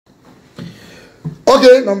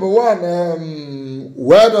Okay, number one,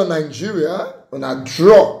 well done Nigeria on a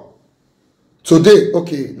draw. Today,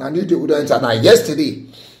 okay, now need to enter. Now yesterday,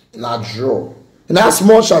 now draw. And as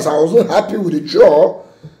much as I wasn't happy with the draw,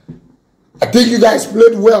 I think you guys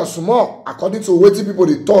played well small, according to what people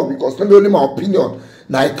they talk, because maybe only my opinion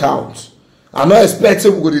now it counts. I'm not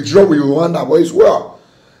expecting we go to draw with Rwanda, but it's well.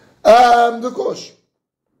 The coach,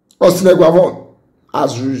 Eguavoen,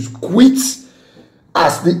 has quit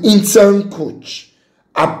as the interim coach.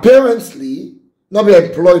 Apparently, not be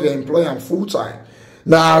employed, they employ him full time.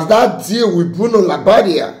 Now, as that deal with Bruno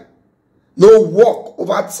Labbadia, no work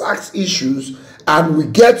over tax issues, and we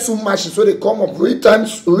get too much, so they come up 3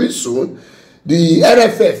 times really soon. The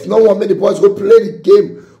NFF, no one made the boys go play the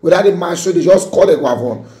game without a match, so they just called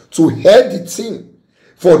Eguavoen to head the team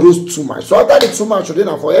for those 2 matches. So after the 2 matches,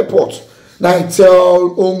 then for airport, now I tell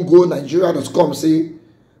Ongo Nigeria.com, say,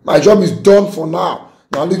 my job is done for now.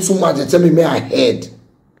 Now only 2 matches, they tell me, may I head.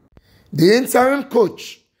 The interim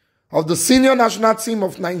coach of the senior national team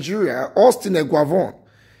of Nigeria, Eguavoen,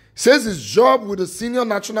 says his job with the senior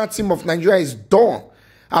national team of Nigeria is done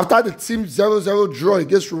after the team's 0-0 draw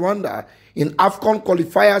against Rwanda in AFCON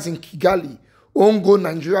qualifiers in Kigali, Ongo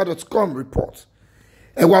Nigeria.com report.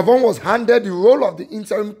 Eguavoen was handed the role of the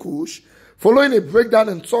interim coach following a breakdown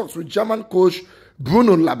in talks with German coach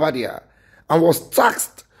Bruno Labbadia, and was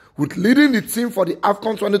tasked with leading the team for the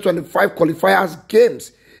AFCON 2025 qualifiers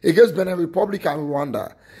games against Benin Republic and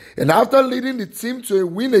Rwanda. And after leading the team to a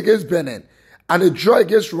win against Benin and a draw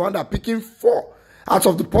against Rwanda, picking 4 out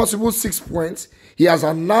of the possible 6 points, he has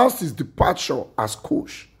announced his departure as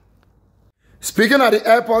coach. Speaking at the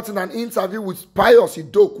airport in an interview with Pius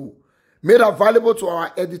Idoku, made available to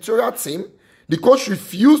our editorial team, the coach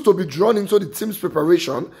refused to be drawn into the team's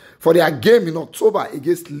preparation for their game in October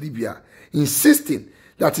against Libya, insisting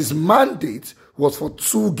that his mandate was for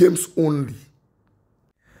 2 games only.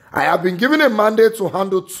 I have been given a mandate to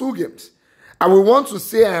handle 2 games. I will want to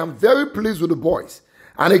say I am very pleased with the boys.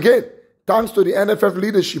 And again, thanks to the NFF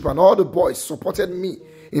leadership and all the boys supported me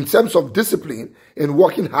in terms of discipline and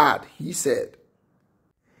working hard, he said.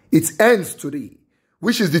 It ends today,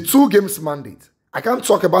 which is the 2 games mandate. I can't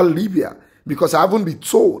talk about Libya because I haven't been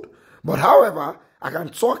told. But however, I can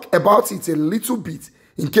talk about it a little bit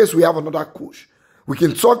in case we have another coach. We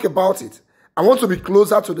can talk about it. I want to be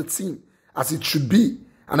closer to the team as it should be.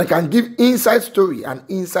 And I can give inside story and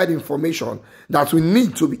inside information that we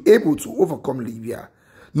need to be able to overcome Libya.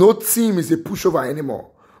 No team is a pushover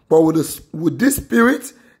anymore. But with this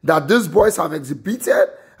spirit that these boys have exhibited,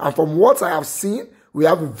 and from what I have seen, we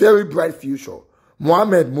have a very bright future.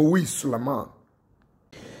 Mohamed Moui Suleiman.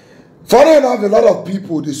 Funny enough, a lot of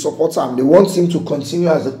people, they support him. They want him to continue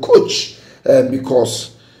as a coach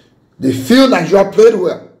because they feel Nigeria played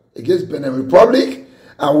well against Benin Republic.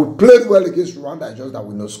 And we played well against Rwanda, just that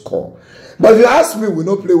we no score. But if you ask me, we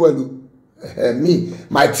no play well. Me,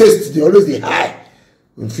 my taste, they always high.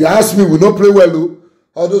 If you ask me, we no play well.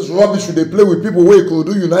 All those rubbish they play with people where could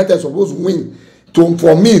do United supposed to win.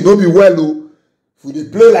 For me, no be well. If they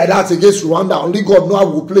play like that against Rwanda, only God know how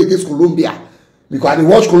we will play against Colombia. Because I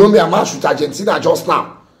watch Colombia match with Argentina just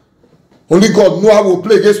now. Only God know how we will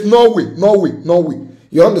play against Norway.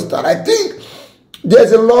 You understand? I think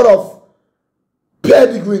there's a lot of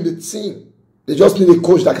pedigree in the team. They just need a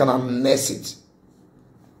coach that can harness it.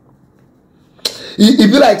 It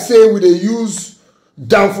be like say we they use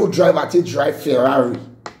downfall driver to drive Ferrari.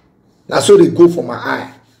 That's how they go for my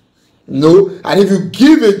eye. No, and if you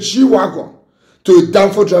give a G-Wagon to a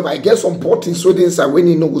downfall driver, I get some potting so inside when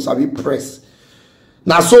you know what's a bit press.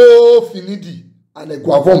 Now so finidi and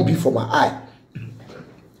Eguavoen be for my eye.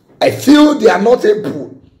 I feel they are not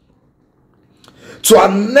able to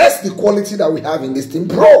harness the quality that we have in this team.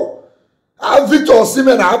 Bro, I have Victor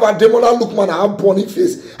Osimhen, I have Ademola Lookman, I have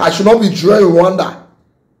Boniface. I should not be drawing Rwanda.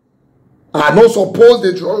 I'm not supposed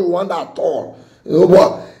they draw Rwanda at all. You know,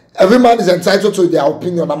 but every man is entitled to their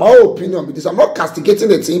opinion. And my own opinion with this, I'm not castigating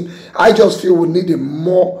the team. I just feel we need a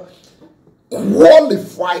more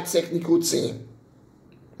qualified technical team.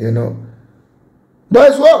 You know.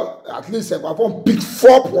 But as well, at least Eguavoen picked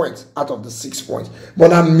 4 points out of the 6 points.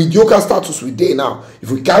 But I'm mediocre status with day now.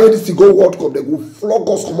 If we carry this to go World Cup, they go flog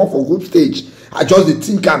us, come up for group stage. I just the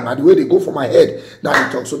think and the way they go for my head. Now they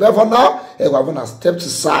talk. So therefore now, Eguavoen has stepped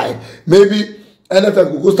aside. Maybe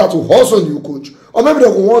NFF will go start to hustle new coach. Or maybe they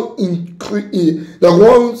will want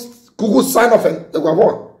Google sign off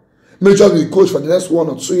Eguavoen. Maybe just be coach for the next 1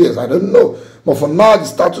 or 2 years. I don't know. But for now, the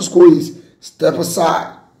status quo is step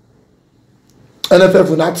aside. NFF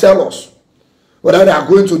will not tell us whether they are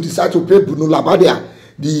going to decide to pay Bruno Labbadia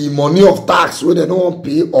the money of tax where they don't want to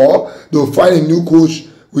pay, or they'll find a new coach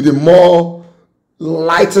with a more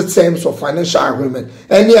lighter terms of financial agreement.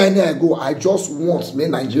 Any I go, I just want make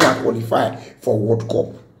Nigeria qualify for World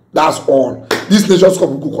Cup. That's all. This Nations Cup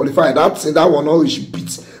will qualify. That one all reach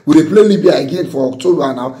beat. We dey play Libya again for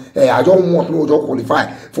October now. I don't want no just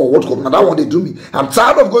qualify for World Cup. Now that one they do me. I'm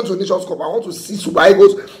tired of going to Nations Cup. I want to see Super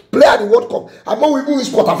Eagles play at the World Cup. I'm not we reach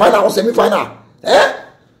quarterfinal or semi-final.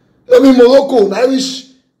 I mean Morocco,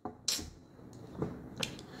 Irish.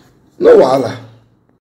 No wahala.